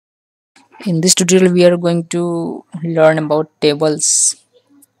In this tutorial, we are going to learn about tables.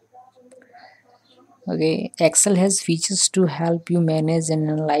 Okay, Excel has features to help you manage and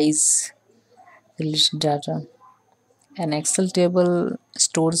analyze the list data. An Excel table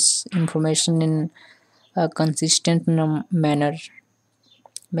stores information in a consistent manner,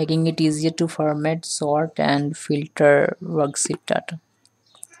 making it easier to format, sort, and filter worksheet data.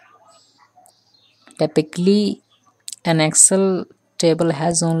 Typically, an Excel table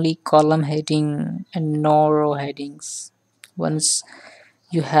has only column heading and no row headings. Once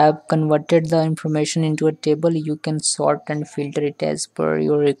you have converted the information into a table, you can sort and filter it as per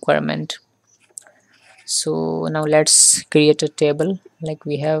your requirement. So now let's create a table. Like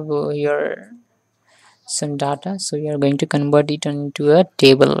we have here some data, so we are going to convert it into a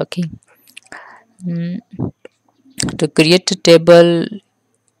table. Okay. To create a table,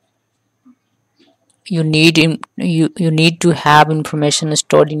 you need to have information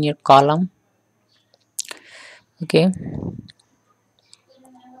stored in your column. Okay.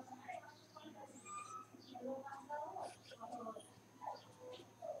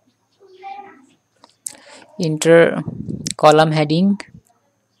 Enter column heading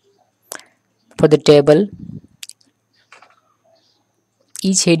for the table.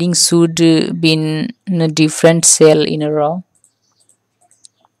 Each heading should be in a different cell in a row.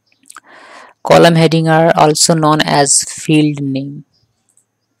 Column heading are also known as field name.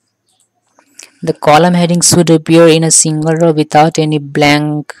 The column heading should appear in a single row without any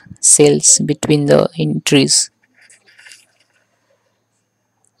blank cells between the entries.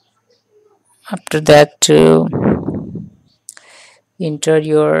 After that, enter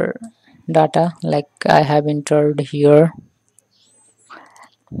your data like I have entered here.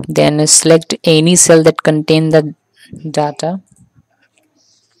 Then select any cell that contain the data.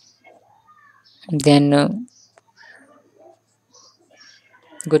 Then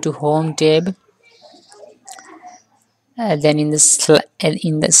go to Home tab. Then in the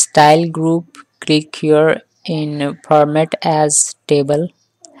style group, click here in Format as Table,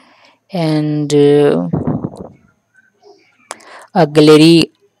 and a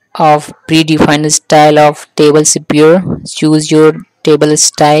gallery of predefined style of tables appear. Choose your table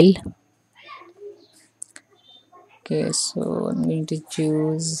style. Okay, so I'm going to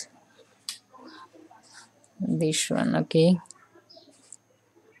choose this one. Okay,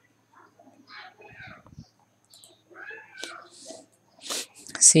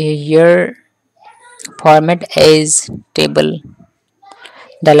 see here, format as table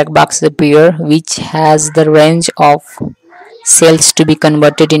dialog box appear, which has the range of cells to be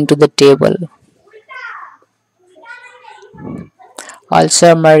converted into the table.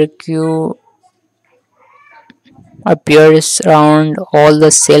 Also, Mercure appears around all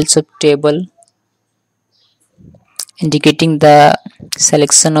the cells of table, indicating the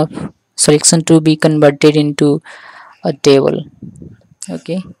selection to be converted into a table.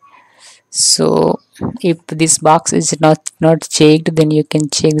 Okay, so if this box is not checked, then you can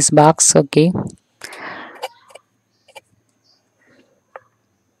check this box. Okay,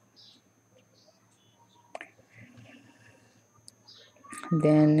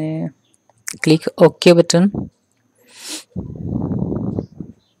 then click OK button.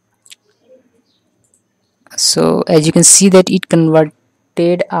 So as you can see that it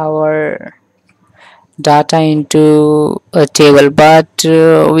converted our data into a table, but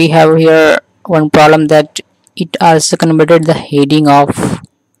we have here one problem, that it also converted the heading of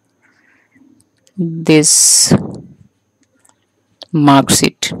this mark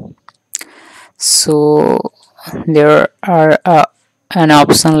sheet. So there are an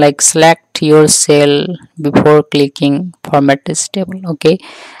option like select your cell before clicking format this table. Okay,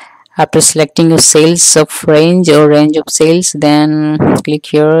 after selecting your cells of range or range of cells, then click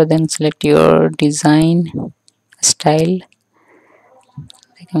here, then select your design style.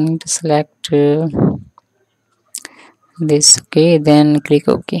 I'm going to select this. Okay, then click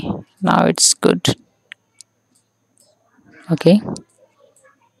OK. Now it's good. Okay,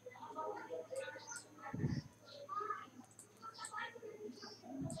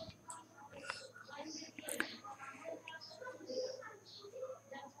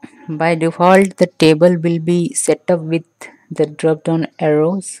 by default the table will be set up with the drop down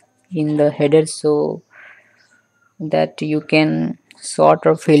arrows in the header, so that you can sort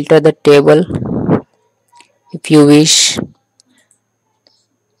or filter the table if you wish.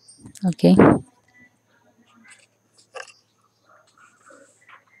 Okay,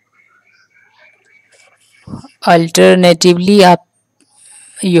 alternatively,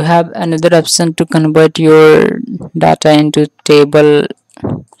 you have another option to convert your data into table.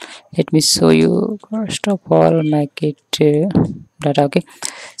 Let me show you. First of all, make it data. Okay,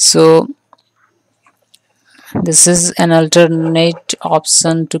 so This is an alternate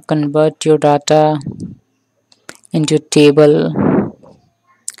option to convert your data into a table.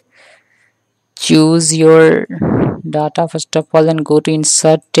 Choose your data first of all and go to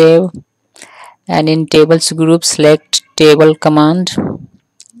insert tab, and in tables group select table command.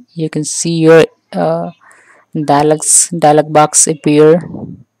 You can see your dialog box appear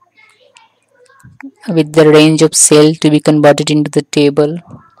with the range of cell to be converted into the table.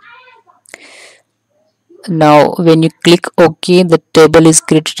 Now when you click OK, the table is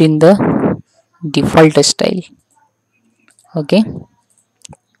created in the default style. Okay,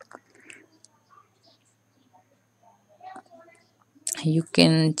 you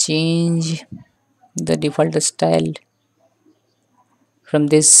can change the default style from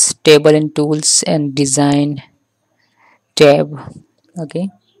this table in tools and design tab.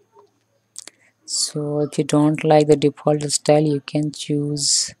 Okay, so if you don't like the default style, you can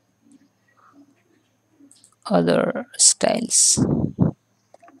choose other styles.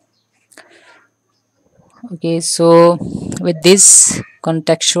 Okay, so with this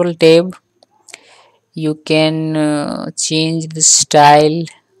contextual tab you can change the style,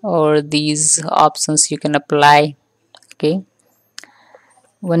 or these options you can apply. Okay,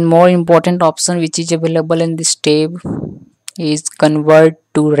 one more important option which is available in this tab is convert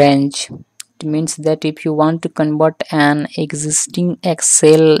to range. It means that if you want to convert an existing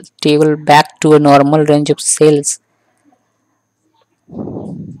Excel table back to a normal range of cells,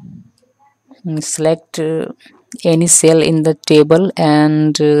 select any cell in the table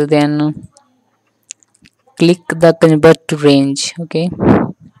and then click the convert to range. Okay,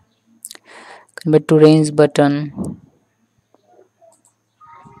 convert to range button,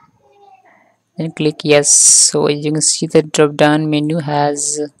 then click yes. So as you can see, the drop down menu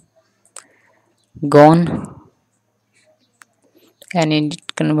has gone and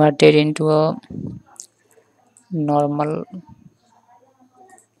it converted into a normal.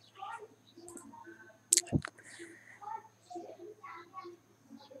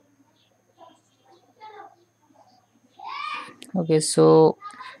 Okay, so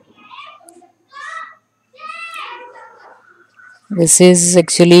this is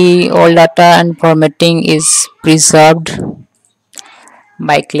actually all data and formatting is preserved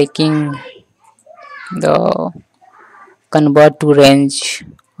by clicking the convert to range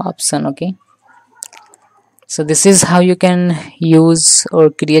option. Okay, so this is how you can use or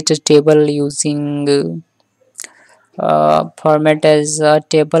create a table using format as a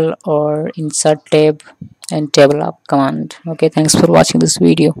table or insert tab and table up command. Okay, thanks for watching this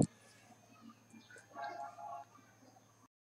video.